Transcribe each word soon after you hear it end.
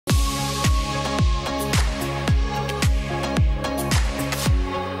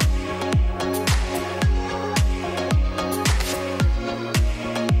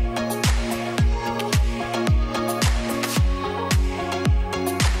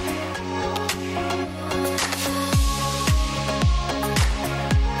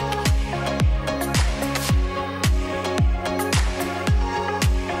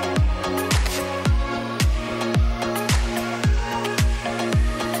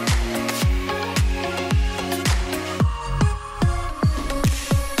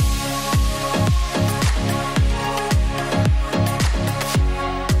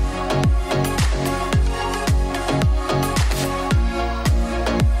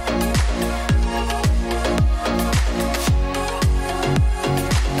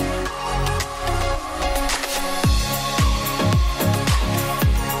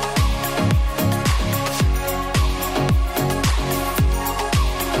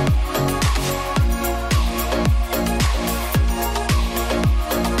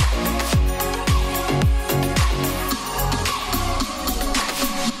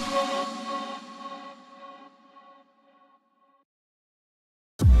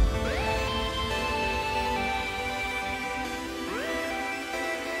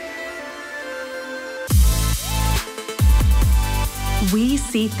We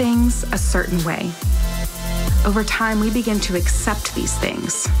see things a certain way. Over time, we begin to accept these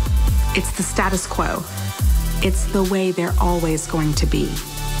things. It's the status quo. It's the way they're always going to be.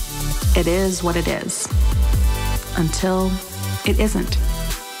 It is what it is. Until it isn't.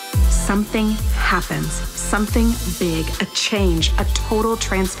 Something happens, something big, a change, a total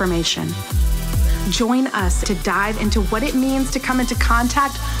transformation. Join us to dive into what it means to come into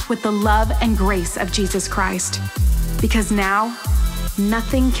contact with the love and grace of Jesus Christ. Because now,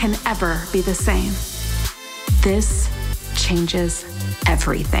 nothing can ever be the same. This changes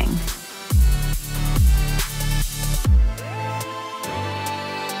everything.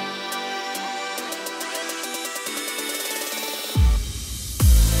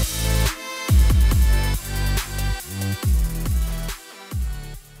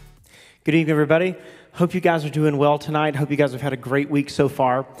 Good evening, everybody. Hope you guys are doing well tonight. Hope you guys have had a great week so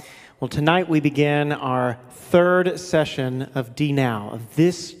far. Well, tonight we begin our third session of DNOW, of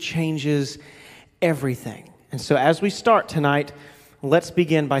This Changes Everything. And so as we start tonight, let's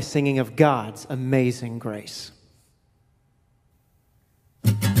begin by singing of God's amazing grace.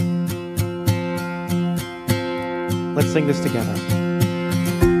 Let's sing this together.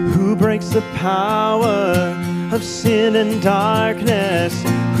 Who breaks the power of sin and darkness,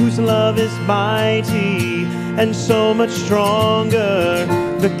 whose love is mighty and so much stronger,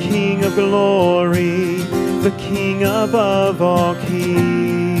 the King of glory, the King above all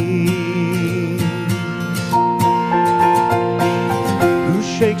kings, who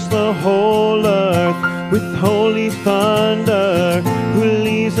shakes the whole earth with holy thunder, who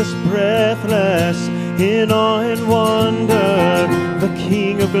leaves us breathless in awe and wonder, the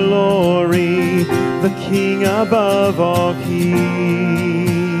King of glory, the King above all kings.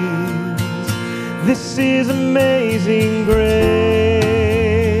 This is amazing grace.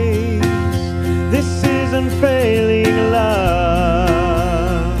 This is unfailing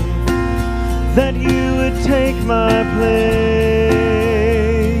love, that you would take my place,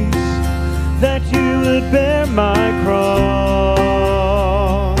 that you would bear my cross.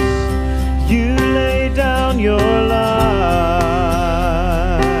 You laid down your life,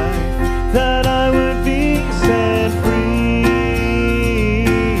 that I would be set free.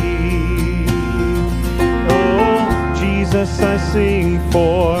 Oh, Jesus, I sing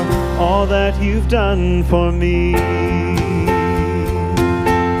for all that you've done for me.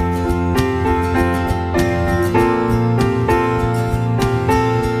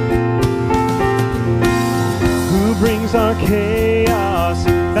 Who brings our chaos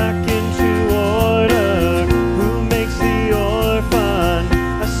back into order, who makes the orphan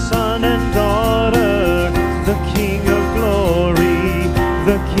a son and daughter, the King of glory,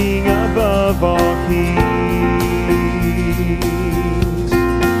 the King above all kings,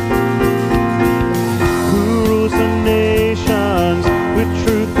 who rules the nations with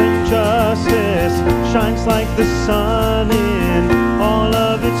truth and justice, shines like the sun in all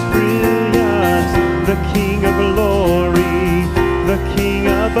of its brilliance, the King of glory, the King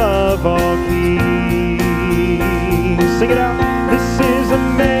above all kings. Sing it out. This is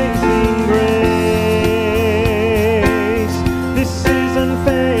amazing grace. This is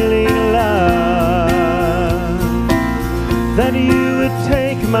unfailing love, that you would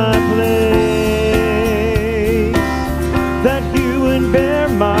take my place, that you would bear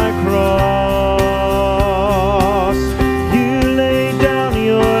my cross. You laid down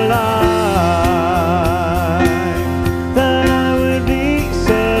your life, that I would be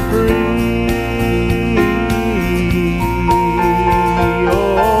set free.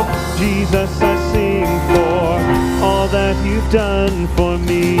 Oh, Jesus, I sing for all that you've done for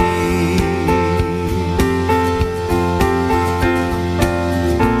me.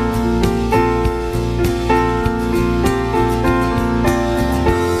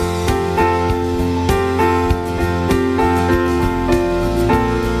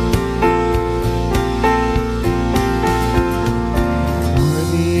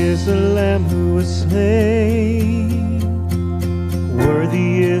 Worthy is the Lamb who was slain.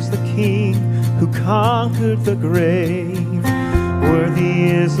 Worthy is the King who conquered the grave. Worthy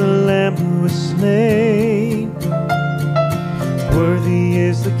is the Lamb who was slain. Worthy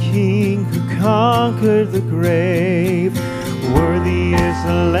is the King who conquered the grave. Worthy is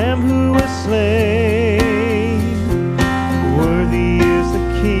the Lamb who was slain. Worthy is the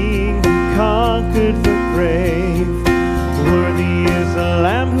King who conquered the grave. Worthy is the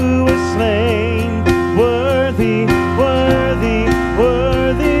Lamb who was slain. Worthy, worthy,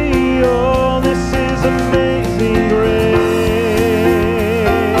 worthy. Oh, this is amazing grace.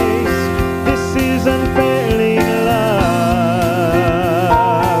 This is unfailing love,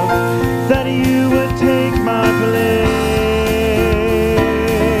 that you would take my place,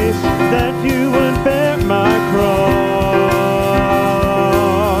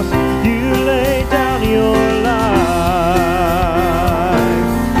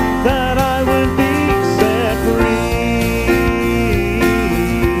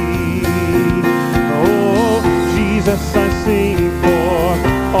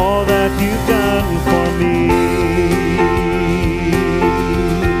 that you've done for me.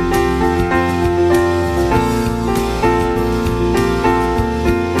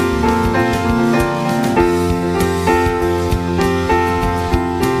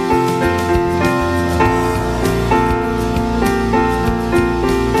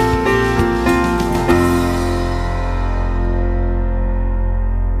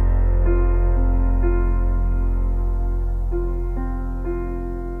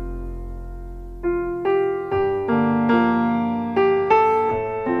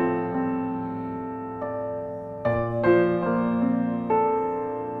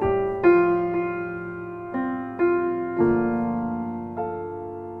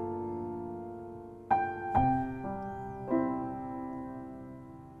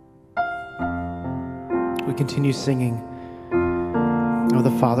 We continue singing of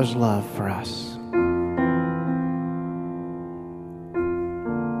the Father's love for us.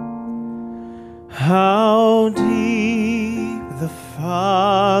 How deep the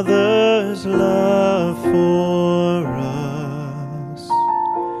Father's love for us,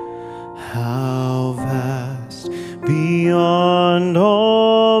 how vast beyond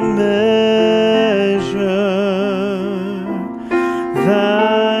all measure,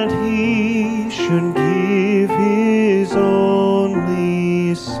 that He should give His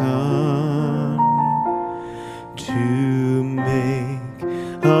only Son to make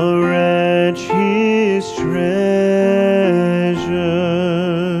a wretch His treasure.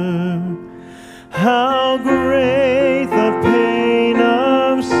 How great the pain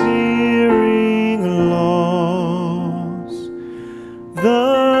of searing loss!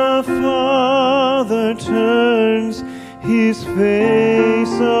 The Father turns His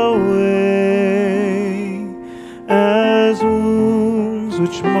face away, as wounds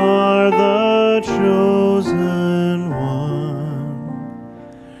which mar the chosen one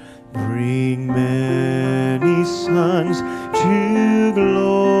bring many sons to glory.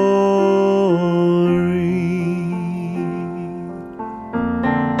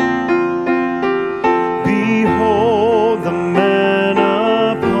 Behold the man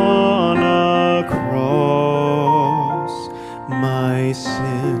upon a cross, my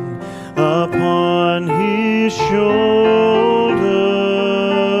sin upon His shoulders.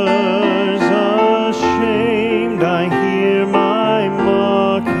 Ashamed I hear my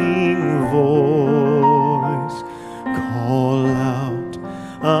mocking voice call out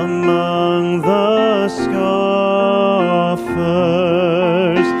among the scoffers.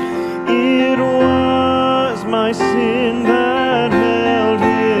 It was my sin that held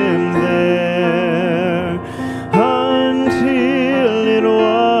Him there until it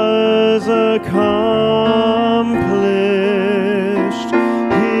was accomplished.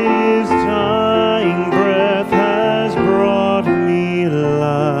 His dying breath has brought me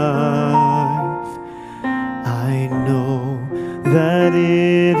life. I know that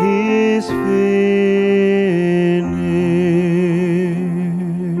it is finished.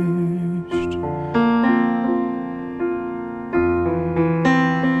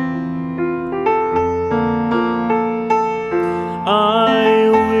 I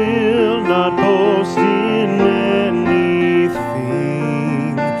will not boast in anything,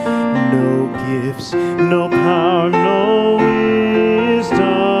 no gifts, no power, no wisdom,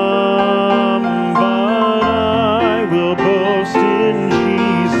 but I will boast in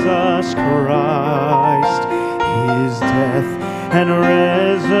Jesus Christ, His death and resurrection.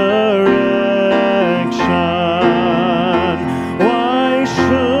 Why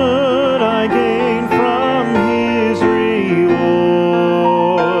should I gain from His reward?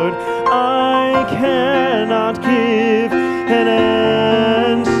 I cannot give an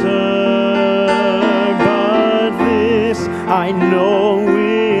answer, but this I know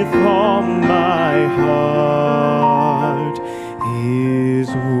with all my heart: His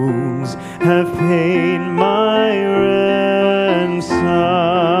wounds have paid my ransom.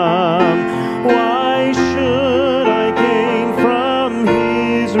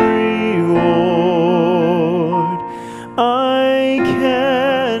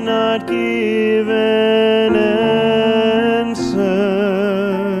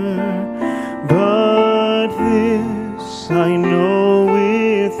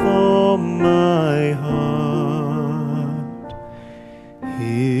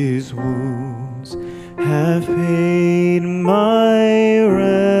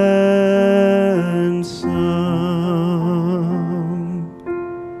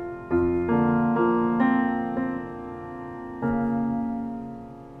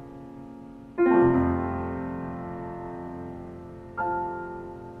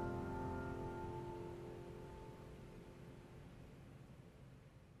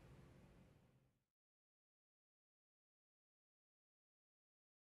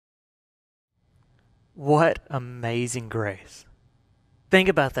 What amazing grace. Think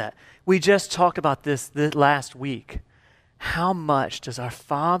about that. We just talked about this last week. How much does our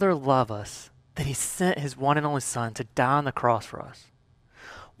Father love us that he sent his one and only Son to die on the cross for us?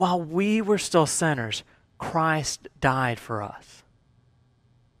 While we were still sinners, Christ died for us.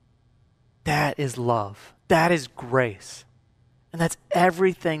 That is love. That is grace. And that's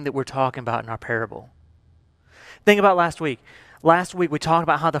everything that we're talking about in our parable. Think about last week. Last week we talked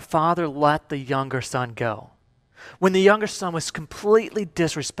about how the father let the younger son go. When the younger son was completely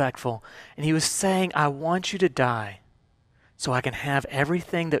disrespectful and he was saying, I want you to die so I can have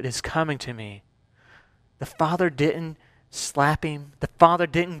everything that is coming to me, the father didn't slap him. The father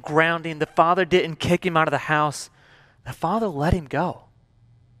didn't ground him. The father didn't kick him out of the house. The father let him go.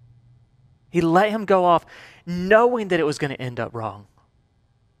 He let him go off knowing that it was going to end up wrong.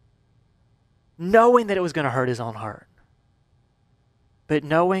 Knowing that it was going to hurt his own heart. But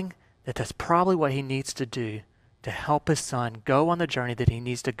knowing that that's probably what he needs to do to help his son go on the journey that he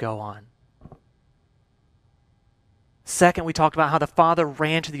needs to go on. Second, we talked about how the father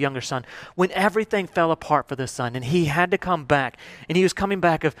ran to the younger son when everything fell apart for the son and he had to come back. And he was coming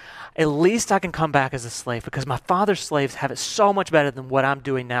back of, at least I can come back as a slave because my father's slaves have it so much better than what I'm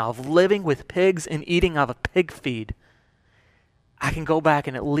doing now of living with pigs and eating of a pig feed. I can go back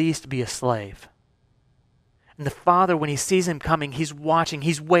and at least be a slave. And the father, when he sees him coming, he's watching,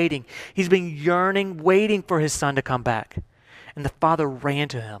 he's waiting. He's been yearning, waiting for his son to come back. And the father ran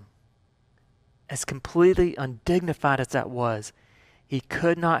to him. As completely undignified as that was, he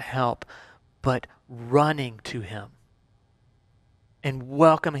could not help but running to him and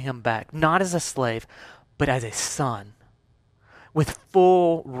welcoming him back, not as a slave, but as a son, with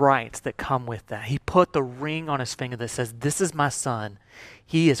full rights that come with that. He put the ring on his finger that says, this is my son.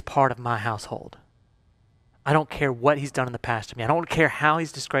 He is part of my household. I don't care what he's done in the past to me. I don't care how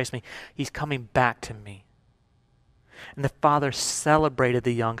he's disgraced me. He's coming back to me. And the father celebrated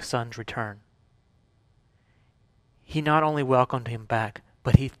the young son's return. He not only welcomed him back,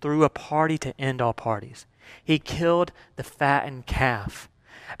 but he threw a party to end all parties. He killed the fattened calf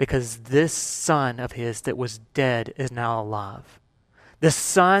because this son of his that was dead is now alive. The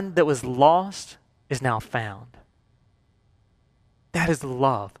son that was lost is now found. That is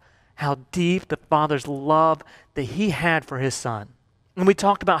love. How deep the Father's love that he had for his son. And we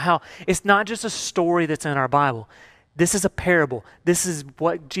talked about how it's not just a story that's in our Bible. This is a parable. This is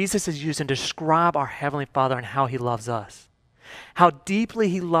what Jesus is using to describe our Heavenly Father and how he loves us. How deeply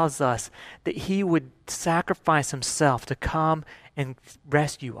he loves us that he would sacrifice himself to come and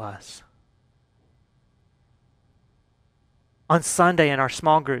rescue us. On Sunday in our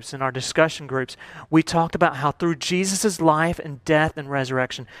small groups, in our discussion groups, we talked about how through Jesus' life and death and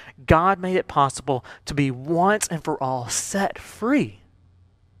resurrection, God made it possible to be once and for all set free.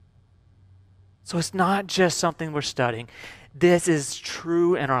 So it's not just something we're studying. This is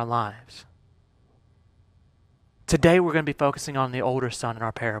true in our lives. Today we're going to be focusing on the older son in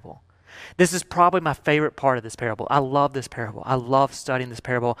our parable. This is probably my favorite part of this parable. I love this parable. I love studying this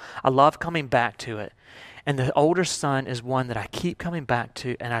parable. I love coming back to it. And the older son is one that I keep coming back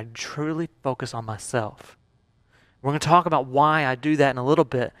to, and I truly focus on myself. We're going to talk about why I do that in a little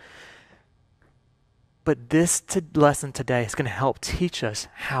bit. But this lesson today is going to help teach us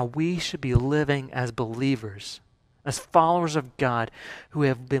how we should be living as believers, as followers of God who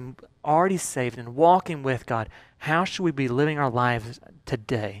have been already saved and walking with God. How should we be living our lives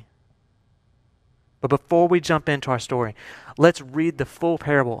today? But before we jump into our story, let's read the full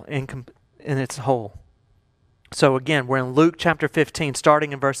parable in its whole. So again, we're in Luke chapter 15,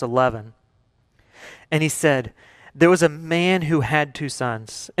 starting in verse 11. And he said, there was a man who had 2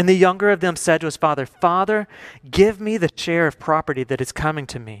 sons, and the younger of them said to his father, Father, give me the share of property that is coming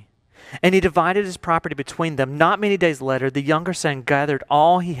to me. And he divided his property between them. Not many days later, the younger son gathered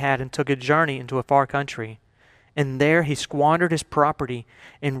all he had and took a journey into a far country. And there he squandered his property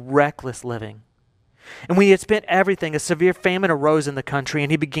in reckless living. And when he had spent everything, a severe famine arose in the country,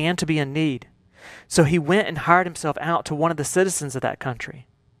 and he began to be in need. So he went and hired himself out to one of the citizens of that country,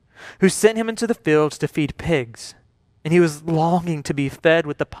 who sent him into the fields to feed pigs. And he was longing to be fed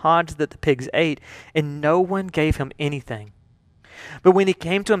with the pods that the pigs ate, and no one gave him anything. But when he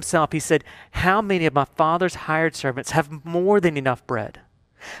came to himself, he said, how many of my father's hired servants have more than enough bread?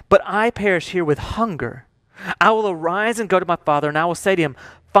 But I perish here with hunger. I will arise and go to my father, and I will say to him,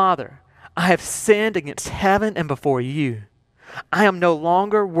 Father, I have sinned against heaven and before you. I am no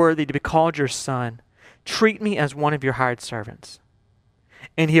longer worthy to be called your son. Treat me as one of your hired servants.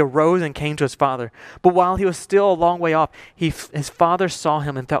 And he arose and came to his father. But while he was still a long way off, his father saw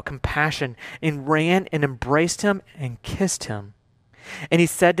him and felt compassion and ran and embraced him and kissed him. And he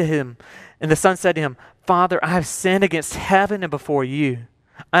said to him, And the son said to him, Father, I have sinned against heaven and before you.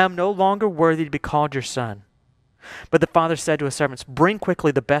 I am no longer worthy to be called your son. But the father said to his servants, Bring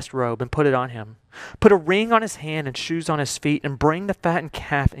quickly the best robe and put it on him. Put a ring on his hand and shoes on his feet, and bring the fattened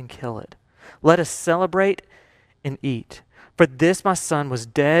calf and kill it. Let us celebrate and eat. For this my son was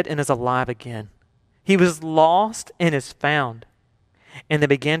dead and is alive again. He was lost and is found. And they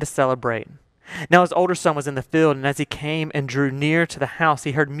began to celebrate. Now his older son was in the field, and as he came and drew near to the house,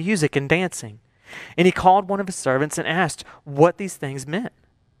 he heard music and dancing. And he called one of his servants and asked what these things meant.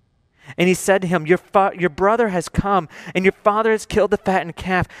 And he said to him, Your brother has come, and your father has killed the fattened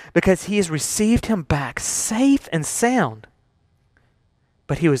calf, because he has received him back safe and sound.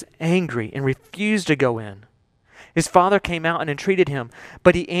 But he was angry and refused to go in. His father came out and entreated him,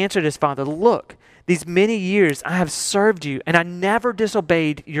 but he answered his father, Look, these many years I have served you, and I never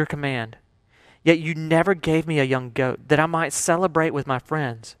disobeyed your command. Yet you never gave me a young goat, that I might celebrate with my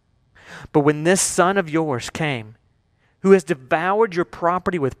friends. But when this son of yours came, who has devoured your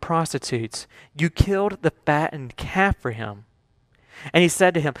property with prostitutes, you killed the fattened calf for him. And he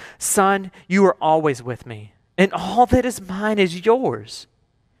said to him, Son, you are always with me, and all that is mine is yours.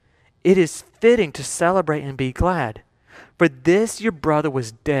 It is fitting to celebrate and be glad, for this your brother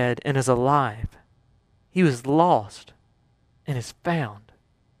was dead and is alive. He was lost and is found.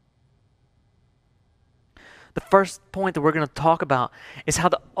 The first point that we're going to talk about is how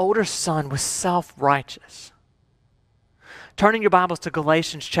the older son was self-righteous. Turning your Bibles to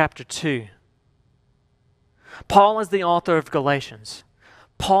Galatians chapter 2. Paul is the author of Galatians.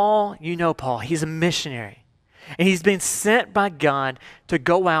 Paul, you know Paul, he's a missionary. And he's been sent by God to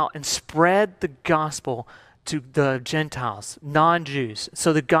go out and spread the gospel to the Gentiles, non-Jews.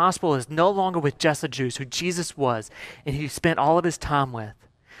 So the gospel is no longer with just the Jews, who Jesus was, and he spent all of his time with.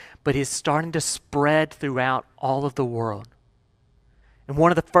 But he's starting to spread throughout all of the world. And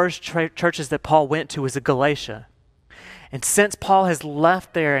one of the first churches that Paul went to was Galatia. And since Paul has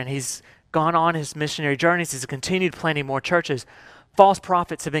left there and he's gone on his missionary journeys, he's continued planting more churches, false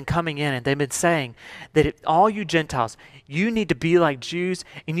prophets have been coming in and they've been saying that all you Gentiles, you need to be like Jews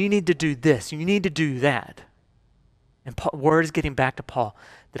and you need to do this, you need to do that. And word is getting back to Paul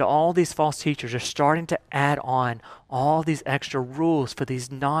that all these false teachers are starting to add on all these extra rules for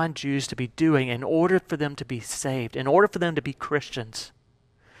these non-Jews to be doing in order for them to be saved, in order for them to be Christians.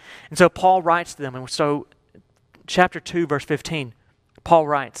 And so Paul writes to them, and so chapter 2, verse 15, Paul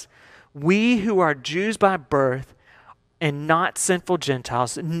writes, We who are Jews by birth and not sinful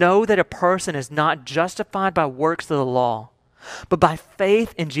Gentiles know that a person is not justified by works of the law, but by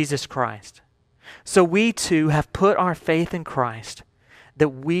faith in Jesus Christ. So we too have put our faith in Christ, that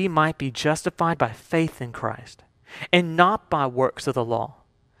we might be justified by faith in Christ, and not by works of the law,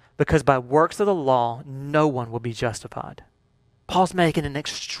 because by works of the law no one will be justified. Paul's making an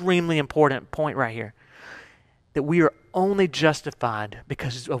extremely important point right here, that we are only justified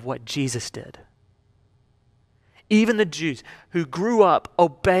because of what Jesus did. Even the Jews who grew up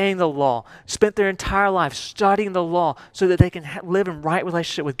obeying the law, spent their entire life studying the law so that they can live in right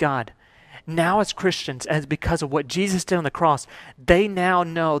relationship with God. Now as Christians, as because of what Jesus did on the cross, they now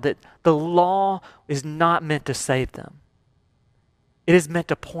know that the law is not meant to save them. It is meant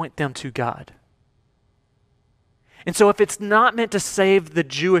to point them to God. And so if it's not meant to save the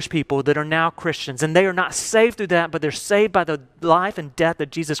Jewish people that are now Christians, and they are not saved through that, but they're saved by the life and death of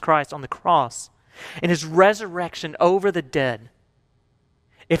Jesus Christ on the cross and his resurrection over the dead,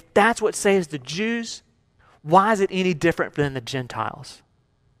 if that's what saves the Jews, why is it any different than the Gentiles?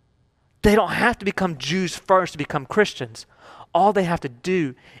 They don't have to become Jews first to become Christians. All they have to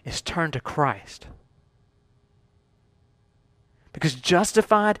do is turn to Christ. Because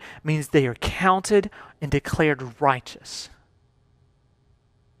justified means they are counted and declared righteous.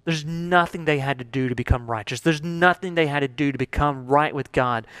 There's nothing they had to do to become righteous. There's nothing they had to do to become right with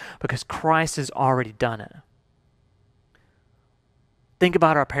God because Christ has already done it. Think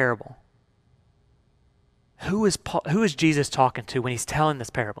about our parable. Who is Jesus talking to when he's telling this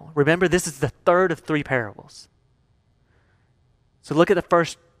parable? Remember, this is the third of 3 parables. So look at the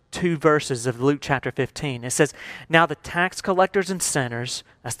first 2 verses of Luke chapter 15. It says, Now the tax collectors and sinners,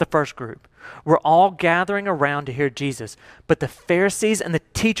 that's the first group, were all gathering around to hear Jesus. But the Pharisees and the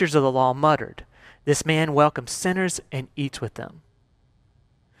teachers of the law muttered, This man welcomes sinners and eats with them.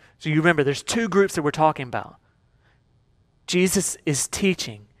 So you remember, there's 2 groups that we're talking about. Jesus is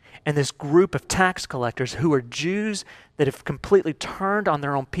teaching, and this group of tax collectors who are Jews that have completely turned on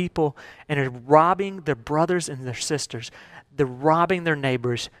their own people and are robbing their brothers and their sisters. They're robbing their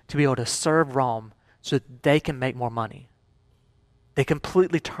neighbors to be able to serve Rome so that they can make more money. They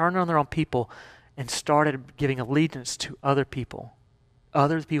completely turned on their own people and started giving allegiance to other people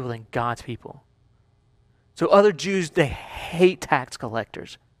other people than God's people. So other Jews, they hate tax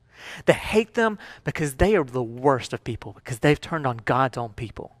collectors. They hate them because they are the worst of people, because they've turned on God's own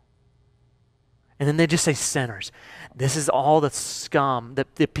people. And then they just say sinners. This is all the scum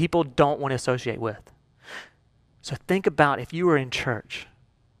that people don't want to associate with. So think about if you were in church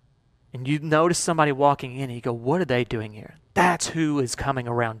and you notice somebody walking in and you go, what are they doing here? That's who is coming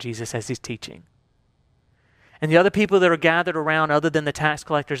around Jesus as he's teaching. And the other people that are gathered around, other than the tax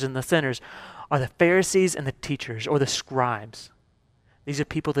collectors and the sinners, are the Pharisees and the teachers, or the scribes. These are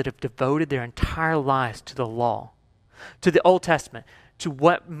people that have devoted their entire lives to the law, to the Old Testament, to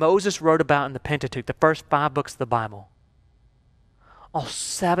what Moses wrote about in the Pentateuch, the first 5 books of the Bible. All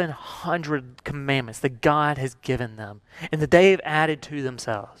 700 commandments that God has given them and that they have added to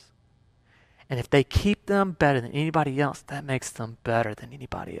themselves. And if they keep them better than anybody else, that makes them better than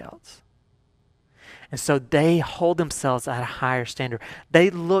anybody else. And so they hold themselves at a higher standard. They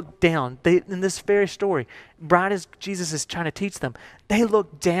look down. In this very story, right as Jesus is trying to teach them, they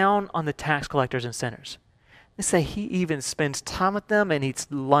look down on the tax collectors and sinners. They say he even spends time with them and eats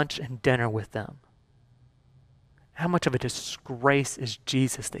lunch and dinner with them. How much of a disgrace is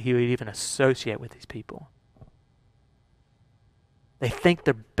Jesus that he would even associate with these people? They think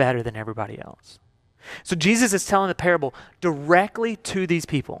they're better than everybody else. So Jesus is telling the parable directly to these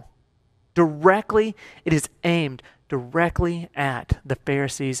people. Directly, it is aimed directly at the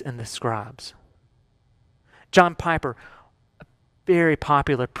Pharisees and the scribes. John Piper, a very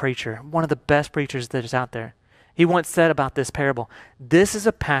popular preacher, one of the best preachers that is out there, he once said about this parable, this is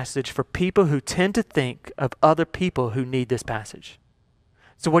a passage for people who tend to think of other people who need this passage.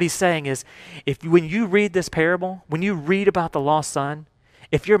 So what he's saying is, when you read this parable, when you read about the lost son,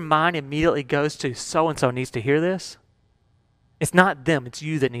 if your mind immediately goes to so-and-so needs to hear this, it's not them, it's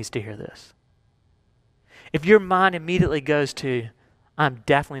you that needs to hear this. If your mind immediately goes to, I'm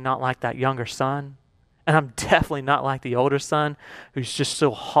definitely not like that younger son, and I'm definitely not like the older son who's just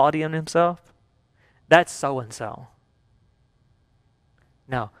so haughty in himself, that's so-and-so.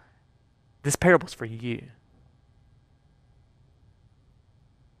 No, this parable's for you.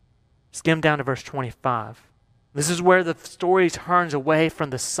 Skim down to verse 25. This is where the story turns away from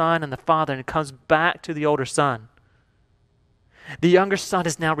the son and the father and it comes back to the older son. The younger son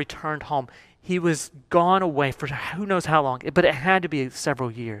is now returned home. He was gone away for who knows how long, but it had to be several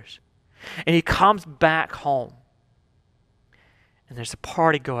years. And he comes back home. And there's a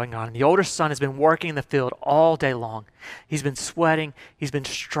party going on. And the older son has been working in the field all day long. He's been sweating. He's been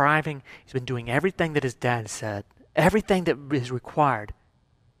striving. He's been doing everything that his dad said, everything that is required.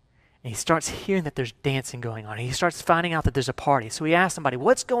 And he starts hearing that there's dancing going on. He starts finding out that there's a party. So he asks somebody,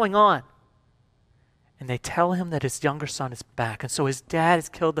 what's going on? And they tell him that his younger son is back. And so his dad has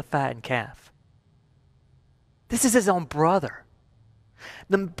killed the fattened calf. This is his own brother.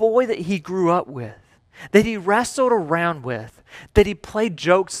 The boy that he grew up with, that he wrestled around with, that he played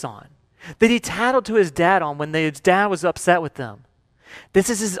jokes on, that he tattled to his dad on when his dad was upset with them. This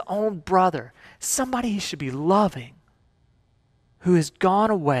is his own brother, somebody he should be loving, who has gone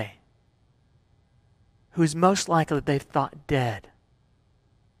away, who is most likely that they've thought dead.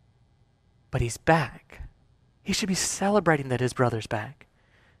 But he's back. He should be celebrating that his brother's back.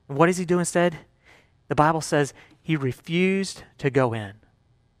 And what does he do instead? The Bible says he refused to go in.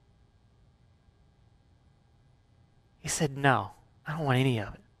 He said, no, I don't want any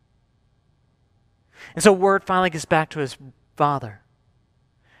of it. And so word finally gets back to his father.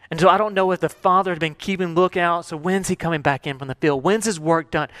 And so I don't know if the father had been keeping lookout. So when's he coming back in from the field? When's his work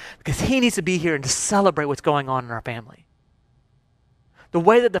done? Because he needs to be here and to celebrate what's going on in our family. The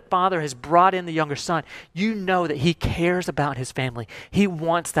way that the father has brought in the younger son, you know that he cares about his family. He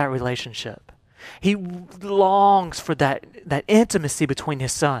wants that relationship. He longs for that intimacy between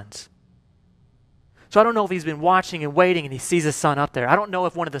his sons. So I don't know if he's been watching and waiting and he sees his son up there. I don't know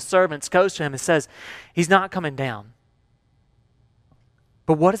if one of the servants goes to him and says, he's not coming down.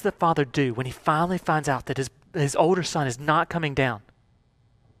 But what does the father do when he finally finds out that his older son is not coming down?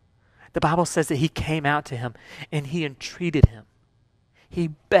 The Bible says that he came out to him and he entreated him. He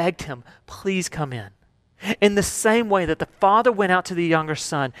begged him, please come in. In the same way that the father went out to the younger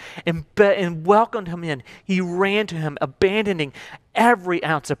son and welcomed him in, he ran to him, abandoning every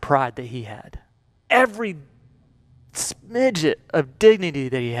ounce of pride that he had. Every smidget of dignity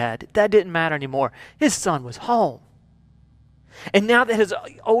that he had, that didn't matter anymore. His son was home. And now that his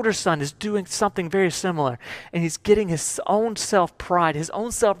older son is doing something very similar, and he's getting his own self-pride, his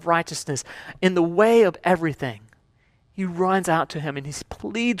own self-righteousness in the way of everything, he runs out to him and he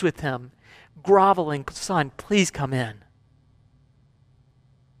pleads with him, groveling, son, please come in.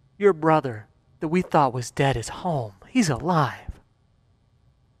 Your brother that we thought was dead is home. He's alive.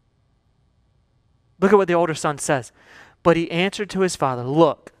 Look at what the older son says. But he answered to his father,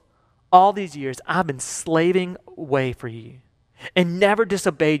 look, all these years I've been slaving away for you and never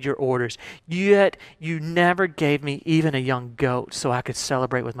disobeyed your orders. Yet you never gave me even a young goat so I could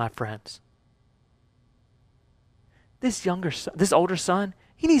celebrate with my friends. This older son,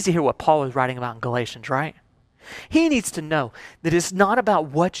 he needs to hear what Paul was writing about in Galatians, right? He needs to know that it's not about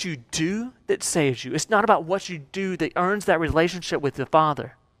what you do that saves you. It's not about what you do that earns that relationship with the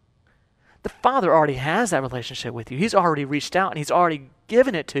Father. The Father already has that relationship with you. He's already reached out and He's already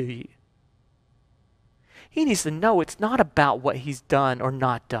given it to you. He needs to know it's not about what he's done or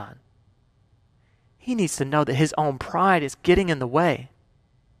not done. He needs to know that his own pride is getting in the way.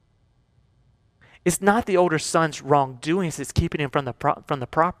 It's not the older son's wrongdoings that's keeping him from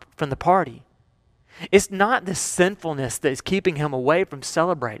the party. It's not the sinfulness that is keeping him away from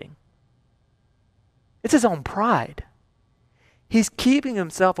celebrating. It's his own pride. He's keeping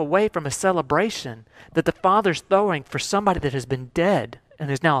himself away from a celebration that the Father's throwing for somebody that has been dead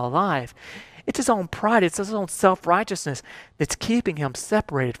and is now alive. It's his own pride. It's his own self-righteousness that's keeping him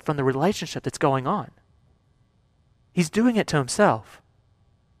separated from the relationship that's going on. He's doing it to himself.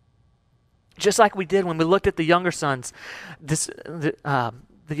 Just like we did when we looked at the younger son's, the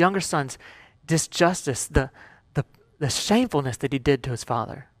younger son's disjustice, the shamefulness that he did to his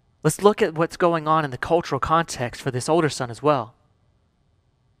father. Let's look at what's going on in the cultural context for this older son as well.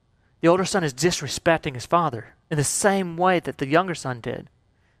 The older son is disrespecting his father in the same way that the younger son did.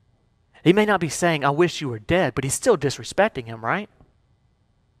 He may not be saying, I wish you were dead, but he's still disrespecting him, right?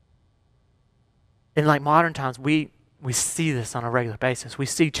 In like modern times, we see this on a regular basis. We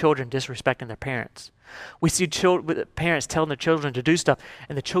see children disrespecting their parents. We see parents telling their children to do stuff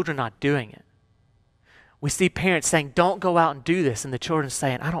and the children not doing it. We see parents saying, don't go out and do this, and the children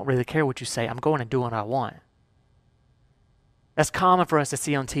saying, I don't really care what you say. I'm going and doing what I want. That's common for us to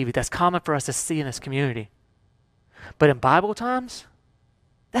see on TV. That's common for us to see in this community. But in Bible times,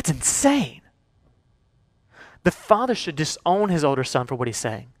 that's insane. The father should disown his older son for what he's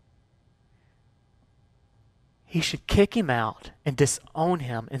saying. He should kick him out and disown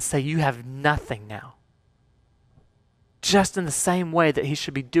him and say, you have nothing now. Just in the same way that he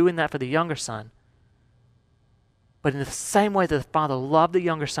should be doing that for the younger son. But in the same way that the father loved the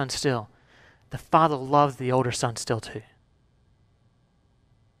younger son still, the father loves the older son still too.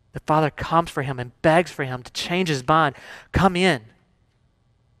 The father comes for him and begs for him to change his mind. Come in.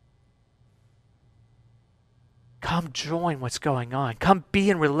 Come join what's going on. Come be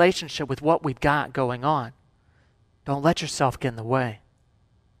in relationship with what we've got going on. Don't let yourself get in the way.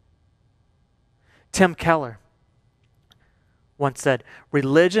 Tim Keller once said,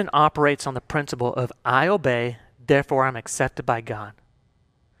 religion operates on the principle of I obey, therefore I'm accepted by God.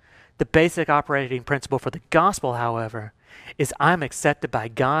 The basic operating principle for the gospel, however, is I'm accepted by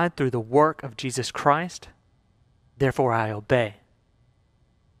God through the work of Jesus Christ, therefore I obey.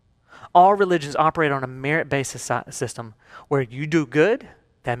 All religions operate on a merit-based system where you do good,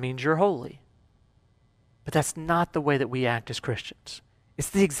 that means you're holy. But that's not the way that we act as Christians. It's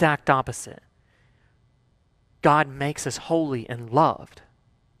the exact opposite. God makes us holy and loved,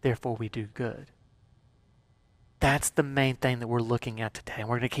 therefore we do good. That's the main thing that we're looking at today. And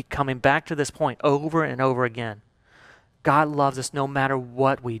we're going to keep coming back to this point over and over again. God loves us no matter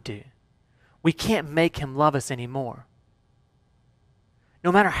what we do. We can't make him love us anymore.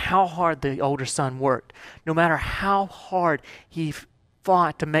 No matter how hard the older son worked, no matter how hard he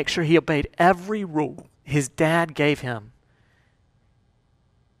fought to make sure he obeyed every rule his dad gave him,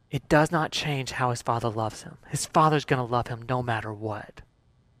 it does not change how his father loves him. His father's going to love him no matter what.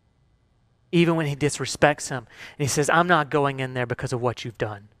 Even when he disrespects him and he says, I'm not going in there because of what you've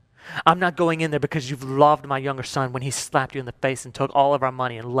done. I'm not going in there because you've loved my younger son when he slapped you in the face and took all of our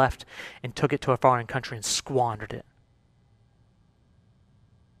money and left and took it to a foreign country and squandered it.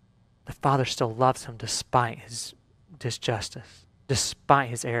 The father still loves him despite his disjustice, despite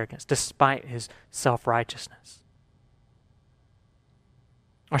his arrogance, despite his self-righteousness.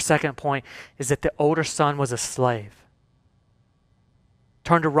 Our second point is that the older son was a slave.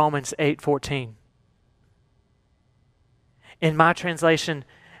 Turn to Romans 8:14. In my translation,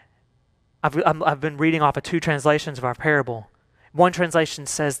 I've been reading off of two translations of our parable. One translation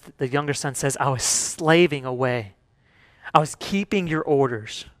says, the younger son says, I was slaving away. I was keeping your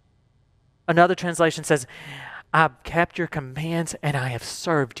orders. Another translation says, I've kept your commands and I have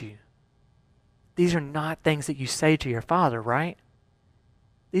served you. These are not things that you say to your father, right?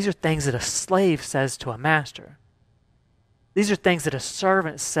 These are things that a slave says to a master. These are things that a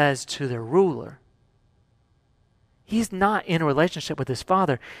servant says to their ruler. He's not in a relationship with his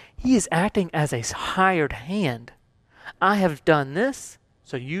father. He is acting as a hired hand. I have done this,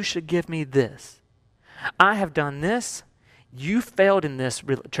 so you should give me this. I have done this. You failed in this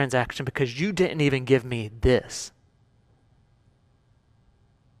transaction because you didn't even give me this.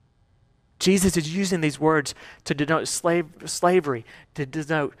 Jesus is using these words to denote slavery, to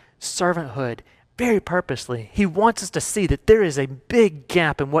denote servanthood, very purposely. He wants us to see that there is a big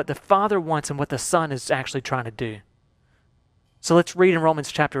gap in what the Father wants and what the Son is actually trying to do. So let's read in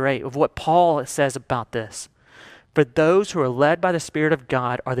Romans chapter 8 of what Paul says about this. For those who are led by the Spirit of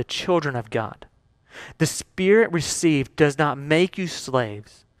God are the children of God. The Spirit received does not make you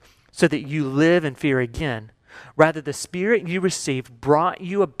slaves so that you live in fear again. Rather, the Spirit you received brought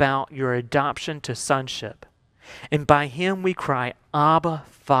you about your adoption to sonship. And by him we cry, Abba,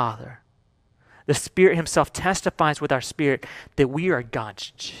 Father. The Spirit himself testifies with our spirit that we are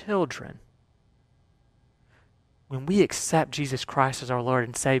God's children. When we accept Jesus Christ as our Lord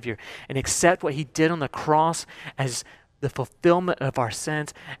and Savior and accept what he did on the cross as the fulfillment of our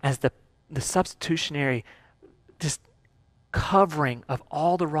sins, as the substitutionary just covering of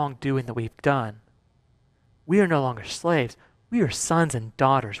all the wrongdoing that we've done, we are no longer slaves. We are sons and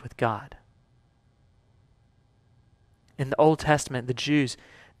daughters with God. In the Old Testament, the Jews,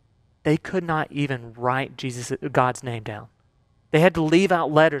 they could not even write God's name down. They had to leave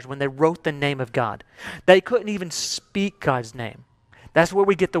out letters when they wrote the name of God. They couldn't even speak God's name. That's where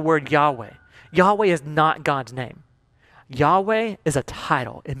we get the word Yahweh. Yahweh is not God's name. Yahweh is a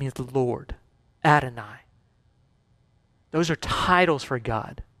title. It means Lord, Adonai. Those are titles for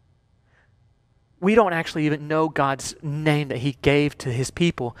God. We don't actually even know God's name that he gave to his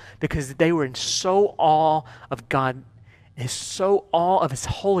people because they were in so awe of God, so awe of his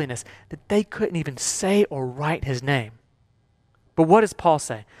holiness that they couldn't even say or write his name. But what does Paul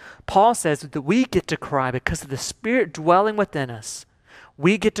say? Paul says that we get to cry because of the Spirit dwelling within us.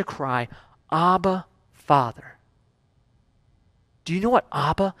 We get to cry, Abba, Father. Do you know what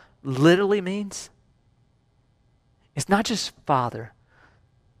Abba literally means? It's not just father.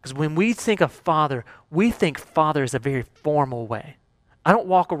 Because when we think of father, we think father is a very formal way. I don't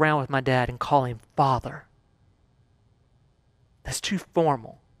walk around with my dad and call him father. That's too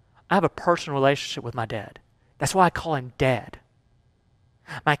formal. I have a personal relationship with my dad. That's why I call him dad.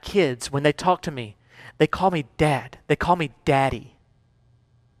 My kids, when they talk to me, they call me dad. They call me daddy.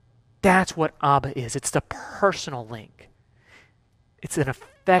 That's what Abba is. It's the personal link. It's an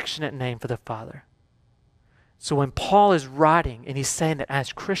affectionate name for the Father. So when Paul is writing and he's saying that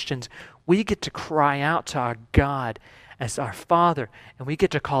as Christians, we get to cry out to our God as our Father and we get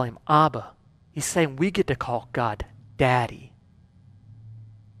to call him Abba. He's saying we get to call God Daddy.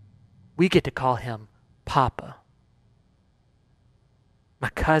 We get to call him Papa. My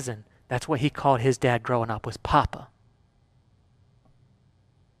cousin, that's what he called his dad growing up, was Papa.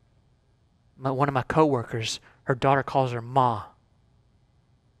 One of my coworkers, her daughter calls her Ma.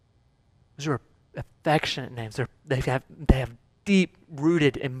 Those are affectionate names. They have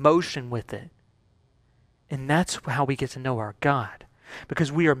deep-rooted emotion with it. And that's how we get to know our God,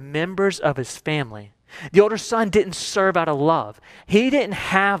 because we are members of his family. The older son didn't serve out of love. He didn't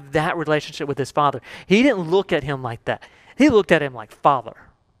have that relationship with his father. He didn't look at him like that. He looked at him like father.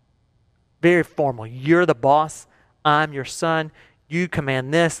 Very formal. You're the boss. I'm your son. You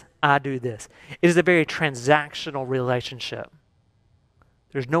command this. I do this. It is a very transactional relationship.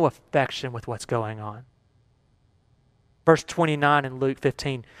 There's no affection with what's going on. Verse 29 in Luke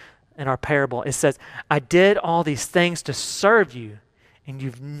 15, in our parable, it says, I did all these things to serve you, and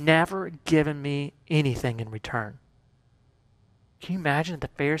you've never given me anything in return. Can you imagine the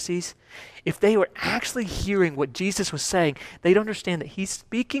Pharisees? If they were actually hearing what Jesus was saying, they'd understand that he's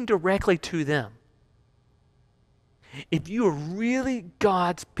speaking directly to them. If you are really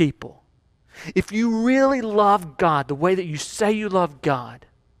God's people, if you really love God the way that you say you love God,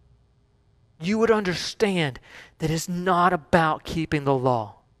 you would understand that it's not about keeping the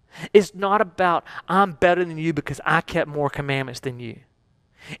law. It's not about I'm better than you because I kept more commandments than you.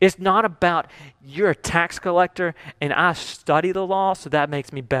 It's not about you're a tax collector and I study the law, so that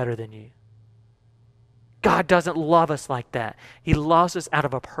makes me better than you. God doesn't love us like that. He loves us out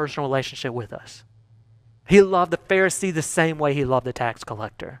of a personal relationship with us. He loved the Pharisee the same way he loved the tax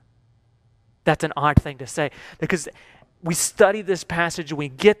collector. That's an odd thing to say, because we study this passage and we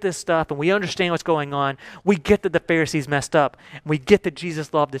get this stuff and we understand what's going on. We get that the Pharisees messed up. And we get that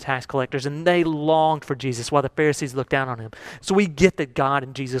Jesus loved the tax collectors and they longed for Jesus while the Pharisees looked down on him. So we get that God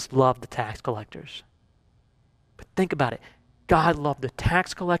and Jesus loved the tax collectors. But think about it. God loved the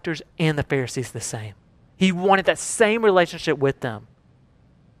tax collectors and the Pharisees the same. He wanted that same relationship with them.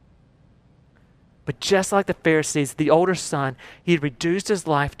 But just like the Pharisees, the older son, he had reduced his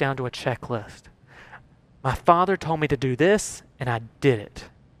life down to a checklist. My father told me to do this, and I did it.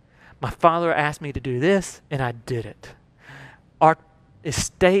 My father asked me to do this, and I did it. Our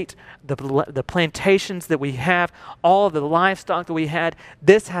estate, the plantations that we have, all of the livestock that we had,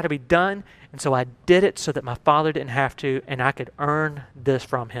 this had to be done, and so I did it so that my father didn't have to, and I could earn this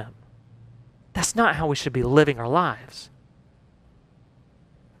from him. That's not how we should be living our lives.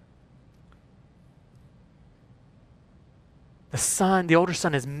 The older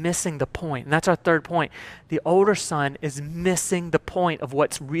son is missing the point, and that's our third point. The older son is missing the point of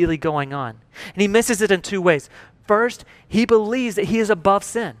what's really going on. And he misses it in two ways. First, he believes that he is above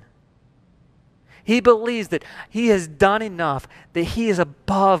sin. He believes that he has done enough, that he is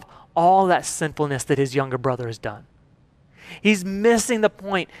above all that sinfulness that his younger brother has done. He's missing the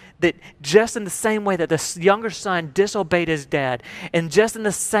point that just in the same way that the younger son disobeyed his dad, and just in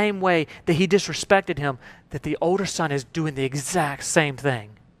the same way that he disrespected him, that the older son is doing the exact same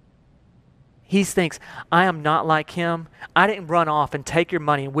thing. He thinks, I am not like him. I didn't run off and take your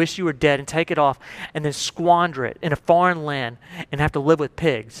money and wish you were dead and take it off and then squander it in a foreign land and have to live with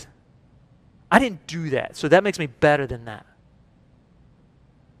pigs. I didn't do that, so that makes me better than that.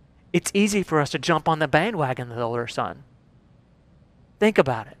 It's easy for us to jump on the bandwagon of the older son. Think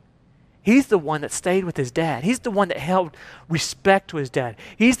about it. He's the one that stayed with his dad. He's the one that held respect to his dad.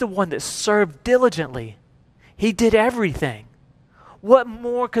 He's the one that served diligently. He did everything. What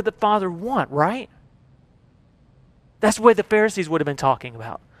more could the father want, right? That's what the Pharisees would have been talking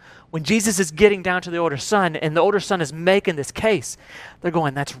about. When Jesus is getting down to the older son and the older son is making this case, they're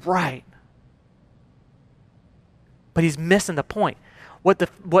going, that's right. But he's missing the point.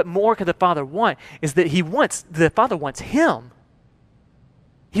 What more could the father want is that the father wants him.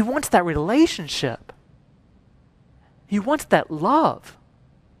 He wants that relationship. He wants that love.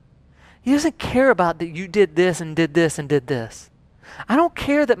 He doesn't care about that you did this and did this and did this. I don't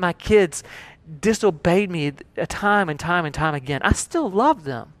care that my kids disobeyed me time and time and time again. I still love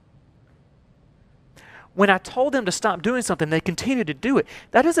them. When I told them to stop doing something, they continued to do it.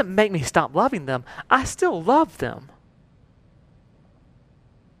 That doesn't make me stop loving them. I still love them.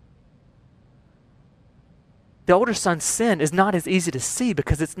 The older son's sin is not as easy to see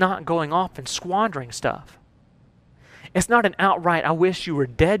because it's not going off and squandering stuff. It's not an outright, I wish you were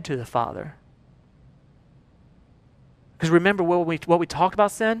dead to the father. Because remember what we talked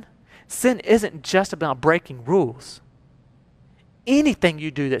about sin? Sin isn't just about breaking rules. Anything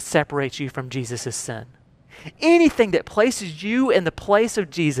you do that separates you from Jesus is sin. Anything that places you in the place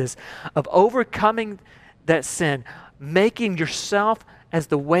of Jesus, of overcoming that sin, making yourself as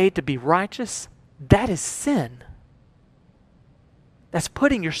the way to be righteous, that is sin. That's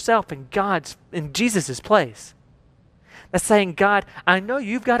putting yourself in Jesus' place. That's saying, God, I know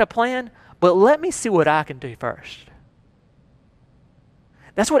you've got a plan, but let me see what I can do first.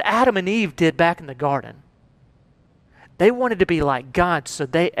 That's what Adam and Eve did back in the garden. They wanted to be like God, so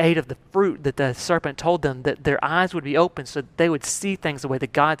they ate of the fruit that the serpent told them, that their eyes would be open so that they would see things the way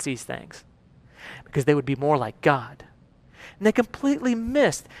that God sees things, because they would be more like God. And they completely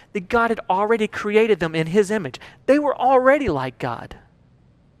missed that God had already created them in His image. They were already like God.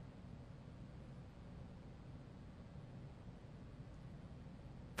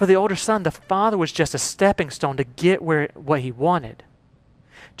 For the older son, the father was just a stepping stone to get what he wanted.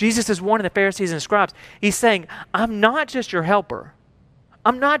 Jesus is warning the Pharisees and scribes. He's saying, I'm not just your helper.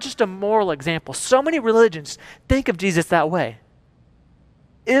 I'm not just a moral example. So many religions think of Jesus that way.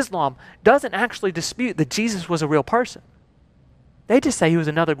 Islam doesn't actually dispute that Jesus was a real person. They just say he was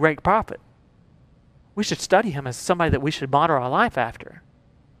another great prophet. We should study him as somebody that we should model our life after.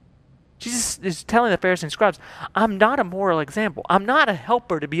 Jesus is telling the Pharisees and scribes, I'm not a moral example. I'm not a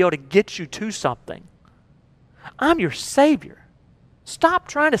helper to be able to get you to something. I'm your Savior. Stop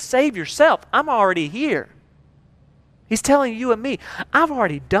trying to save yourself. I'm already here. He's telling you and me, I've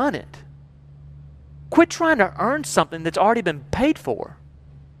already done it. Quit trying to earn something that's already been paid for.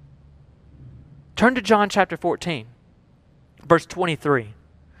 Turn to John chapter 14, verse 23.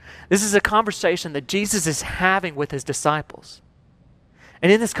 This is a conversation that Jesus is having with his disciples.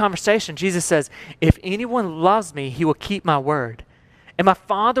 And in this conversation, Jesus says, if anyone loves me, he will keep my word. And my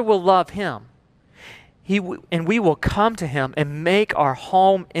Father will love him. And we will come to him and make our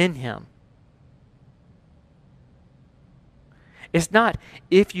home in him. It's not,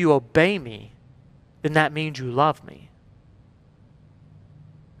 if you obey me, then that means you love me.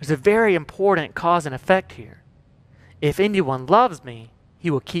 There's a very important cause and effect here. If anyone loves me,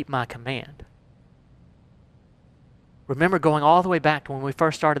 he will keep my command. Remember going all the way back to when we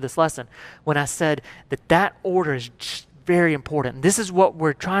first started this lesson, when I said that order is very important. And this is what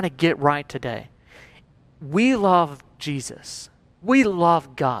we're trying to get right today. We love Jesus. We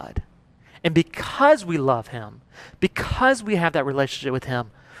love God. And because we love him, because we have that relationship with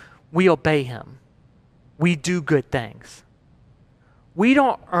him, we obey him. We do good things. We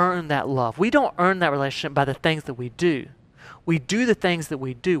don't earn that love. We don't earn that relationship by the things that we do. We do the things that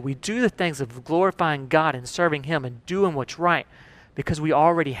we do. We do the things of glorifying God and serving him and doing what's right because we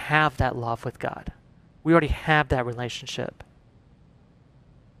already have that love with God. We already have that relationship.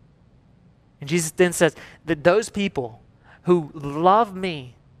 And Jesus then says that those people who love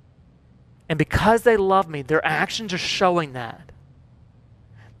me, and because they love me, their actions are showing that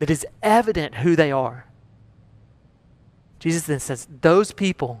it's evident who they are. Jesus then says, those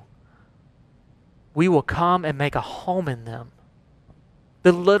people, we will come and make a home in them.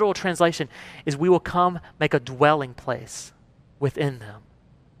 The literal translation is we will come make a dwelling place within them.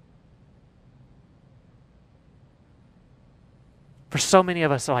 For so many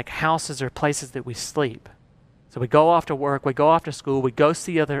of us, are like houses or places that we sleep. So we go off to work, we go off to school, we go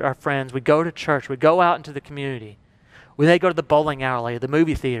see our friends, we go to church, we go out into the community. We then go to the bowling alley or the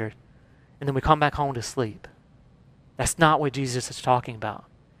movie theater, and then we come back home to sleep. That's not what Jesus is talking about.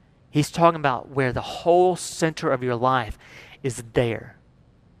 He's talking about where the whole center of your life is there.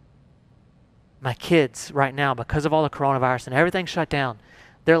 My kids right now, because of all the coronavirus and everything shut down,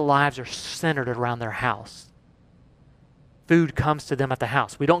 their lives are centered around their house. Food comes to them at the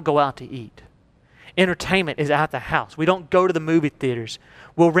house. We don't go out to eat. Entertainment is at the house. We don't go to the movie theaters.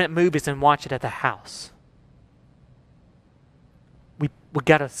 We'll rent movies and watch it at the house. We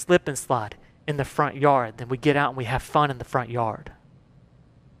got a slip and slide in the front yard. Then we get out and we have fun in the front yard.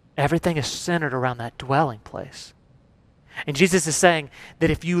 Everything is centered around that dwelling place. And Jesus is saying that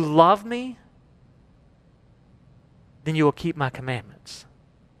if you love me, then you will keep my commandments.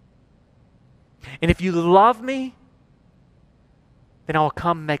 And if you love me, then I will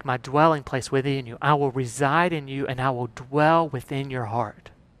come make my dwelling place within you. I will reside in you and I will dwell within your heart.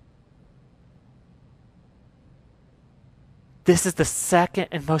 This is the second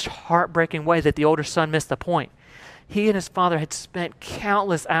and most heartbreaking way that the older son missed the point. He and his father had spent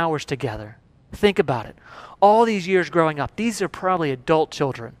countless hours together. Think about it. All these years growing up, these are probably adult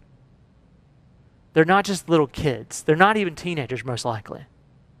children. They're not just little kids. They're not even teenagers, most likely.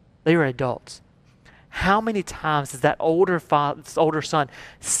 They were adults. How many times has that older son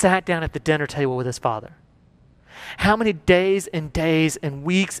sat down at the dinner table with his father? How many days and days and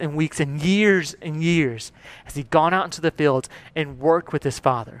weeks and years has he gone out into the fields and worked with his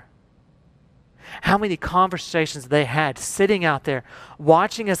father? How many conversations they had sitting out there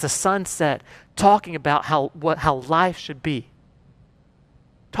watching as the sun set, talking about how life should be,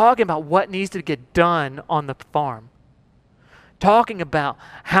 talking about what needs to get done on the farm, talking about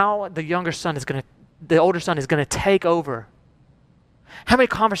how the older son is going to take over. How many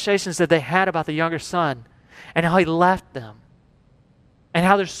conversations that they had about the younger son and how he left them and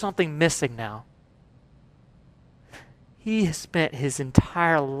how there's something missing now. He has spent his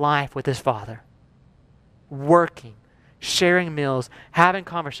entire life with his father, working, sharing meals, having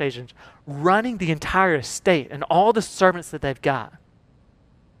conversations, running the entire estate and all the servants that they've got.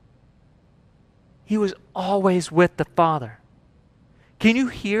 He was always with the father. Can you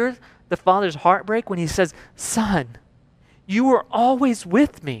hear the father's heartbreak when he says, "Son, you were always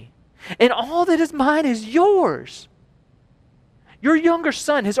with me, and all that is mine is yours. Your younger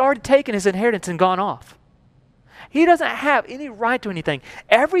son has already taken his inheritance and gone off. He doesn't have any right to anything.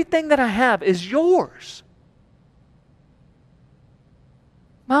 Everything that I have is yours.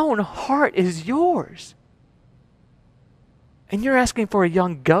 My own heart is yours. And you're asking for a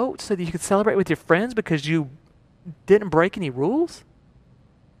young goat so that you could celebrate with your friends because you didn't break any rules?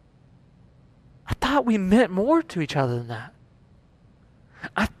 I thought we meant more to each other than that.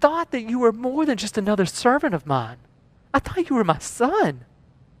 I thought that you were more than just another servant of mine. I thought you were my son."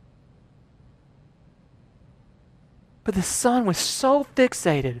 But the son was so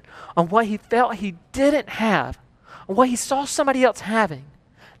fixated on what he felt he didn't have, on what he saw somebody else having,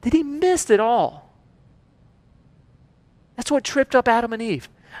 that he missed it all. That's what tripped up Adam and Eve.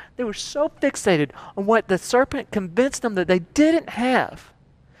 They were so fixated on what the serpent convinced them that they didn't have,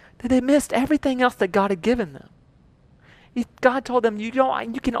 that they missed everything else that God had given them. God told them, you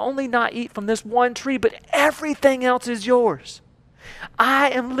can only not eat from this one tree, but everything else is yours. I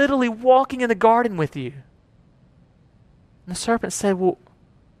am literally walking in the garden with you. And the serpent said, well,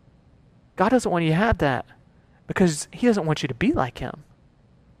 God doesn't want you to have that because he doesn't want you to be like him.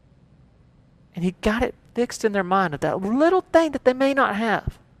 And he got it fixed in their mind of that little thing that they may not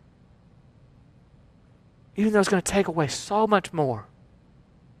have, even though it's going to take away so much more.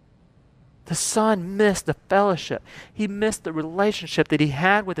 The son missed the fellowship. He missed the relationship that he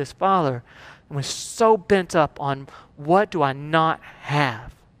had with his father and was so bent up on, what do I not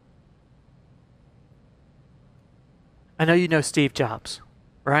have? I know you know Steve Jobs,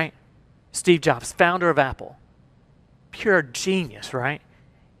 right? Steve Jobs, founder of Apple. Pure genius, right?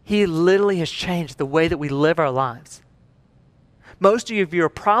 He literally has changed the way that we live our lives. Most of you are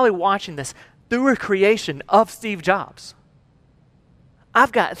probably watching this through a creation of Steve Jobs.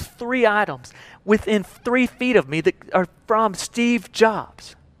 I've got 3 items within 3 feet of me that are from Steve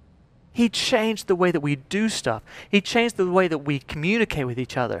Jobs. He changed the way that we do stuff. He changed the way that we communicate with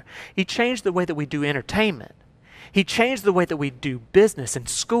each other. He changed the way that we do entertainment. He changed the way that we do business and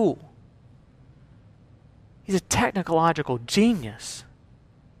school. He's a technological genius.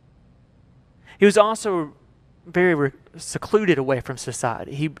 He was also very secluded away from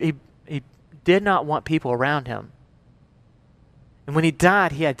society. He did not want people around him. And when he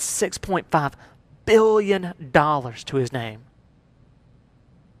died, he had $6.5 billion to his name.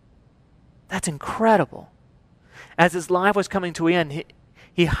 That's incredible. As his life was coming to an end,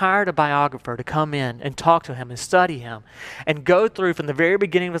 he hired a biographer to come in and talk to him and study him and go through from the very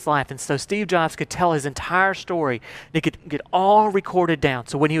beginning of his life. And so Steve Jobs could tell his entire story. They could get all recorded down.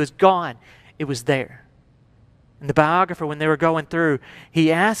 So when he was gone, it was there. And the biographer, when they were going through,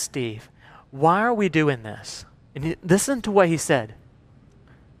 he asked Steve, why are we doing this? And listen to what he said.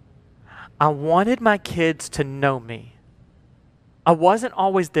 I wanted my kids to know me. I wasn't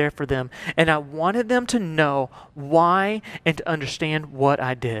always there for them, and I wanted them to know why and to understand what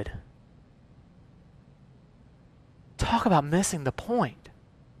I did. Talk about missing the point.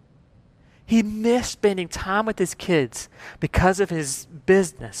 He missed spending time with his kids because of his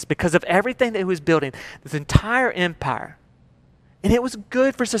business, because of everything that he was building, this entire empire. And it was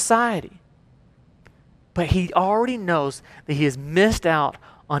good for society. But he already knows that he has missed out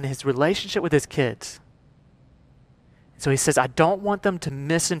on his relationship with his kids. So he says, I don't want them to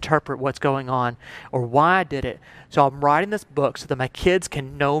misinterpret what's going on or why I did it. So I'm writing this book so that my kids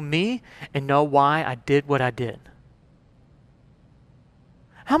can know me and know why I did what I did.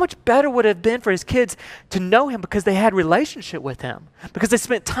 How much better would it have been for his kids to know him because they had a relationship with him, because they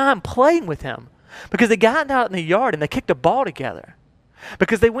spent time playing with him, because they got out in the yard and they kicked a ball together,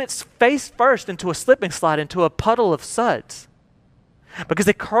 because they went face first into a slipping slide into a puddle of suds, because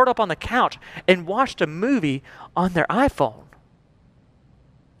they curled up on the couch and watched a movie on their iPhone.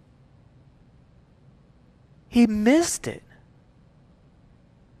 He missed it.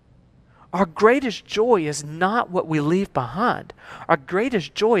 Our greatest joy is not what we leave behind. Our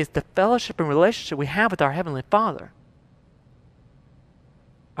greatest joy is the fellowship and relationship we have with our Heavenly Father.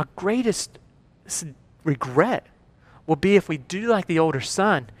 Our greatest regret will be if we do like the older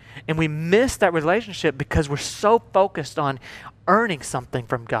son and we miss that relationship because we're so focused on earning something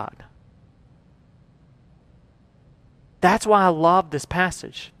from God. That's why I love this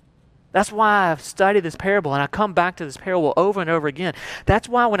passage. That's why I've studied this parable and I come back to this parable over and over again. That's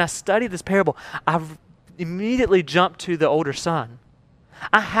why when I study this parable, I immediately jump to the older son.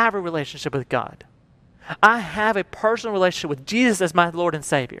 I have a relationship with God. I have a personal relationship with Jesus as my Lord and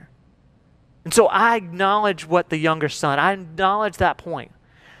Savior. And so I acknowledge what the younger son, I acknowledge that point.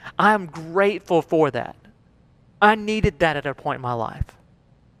 I am grateful for that. I needed that at a point in my life.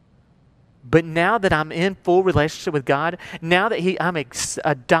 But now that I'm in full relationship with God, now that I'm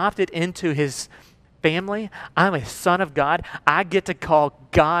adopted into his family, I'm a son of God, I get to call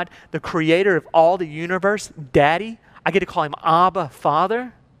God, the creator of all the universe, Daddy. I get to call him Abba,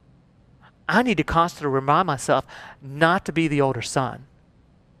 Father. I need to constantly remind myself not to be the older son,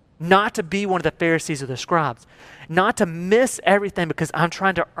 not to be one of the Pharisees or the scribes, not to miss everything because I'm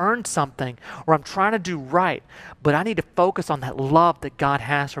trying to earn something or I'm trying to do right, but I need to focus on that love that God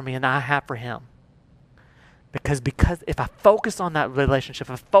has for me and I have for him. Because if I focus on that relationship,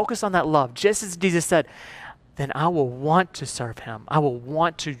 if I focus on that love, just as Jesus said, then I will want to serve him. I will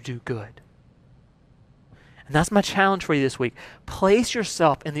want to do good. And that's my challenge for you this week. Place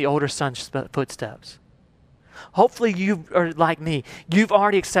yourself in the older son's footsteps. Hopefully you are like me. You've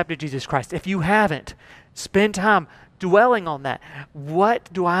already accepted Jesus Christ. If you haven't, spend time dwelling on that.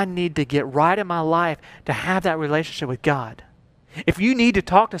 What do I need to get right in my life to have that relationship with God? If you need to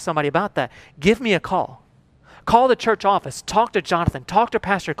talk to somebody about that, give me a call. Call the church office. Talk to Jonathan. Talk to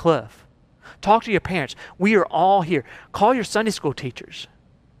Pastor Cliff. Talk to your parents. We are all here. Call your Sunday school teachers.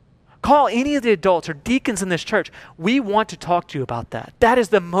 Call any of the adults or deacons in this church. We want to talk to you about that. That is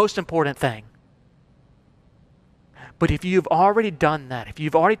the most important thing. But if you've already done that, if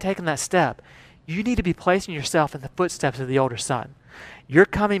you've already taken that step, you need to be placing yourself in the footsteps of the older son. You're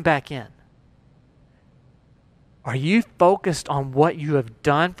coming back in. Are you focused on what you have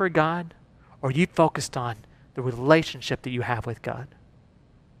done for God, or are you focused on the relationship that you have with God?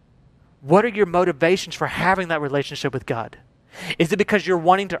 What are your motivations for having that relationship with God? Is it because you're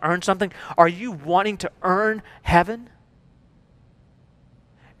wanting to earn something? Are you wanting to earn heaven?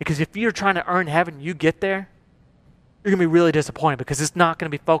 Because if you're trying to earn heaven, you get there, you're going to be really disappointed because it's not going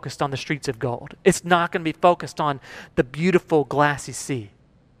to be focused on the streets of gold. It's not going to be focused on the beautiful glassy sea.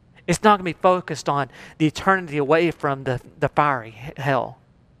 It's not going to be focused on the eternity away from the fiery hell.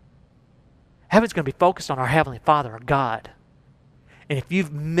 Heaven's going to be focused on our Heavenly Father, our God. And if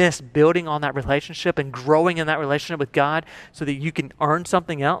you've missed building on that relationship and growing in that relationship with God so that you can earn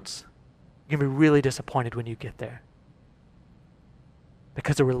something else, you're going to be really disappointed when you get there.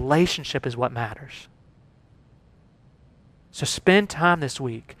 Because the relationship is what matters. So spend time this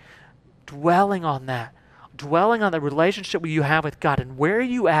week dwelling on that, dwelling on the relationship you have with God, and where are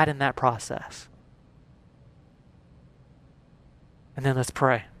you at in that process? And then let's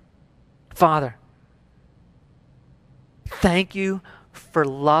pray. Father, thank you for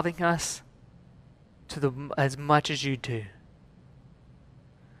loving us as much as you do.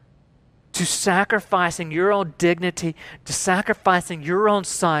 To sacrificing your own dignity, to sacrificing your own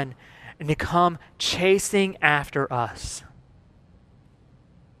son, and to come chasing after us.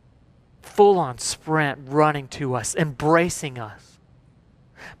 Full-on sprint, running to us, embracing us,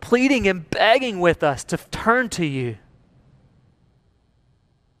 pleading and begging with us to turn to you.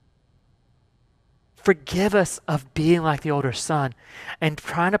 Forgive us of being like the older son and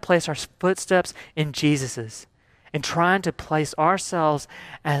trying to place our footsteps in Jesus's and trying to place ourselves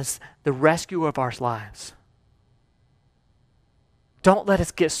as the rescuer of our lives. Don't let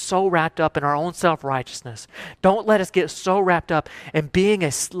us get so wrapped up in our own self-righteousness. Don't let us get so wrapped up in being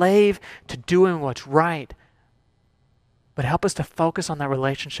a slave to doing what's right. But help us to focus on that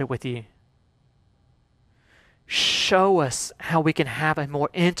relationship with you. Show us how we can have a more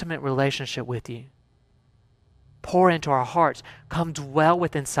intimate relationship with you. Pour into our hearts. Come dwell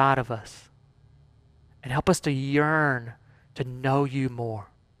within inside of us. And help us to yearn to know you more,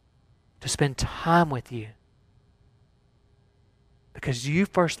 to spend time with you. Because you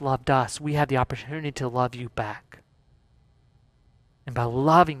first loved us, we have the opportunity to love you back. And by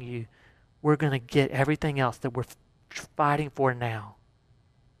loving you, we're going to get everything else that we're fighting for now.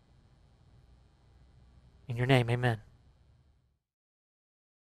 In your name, amen.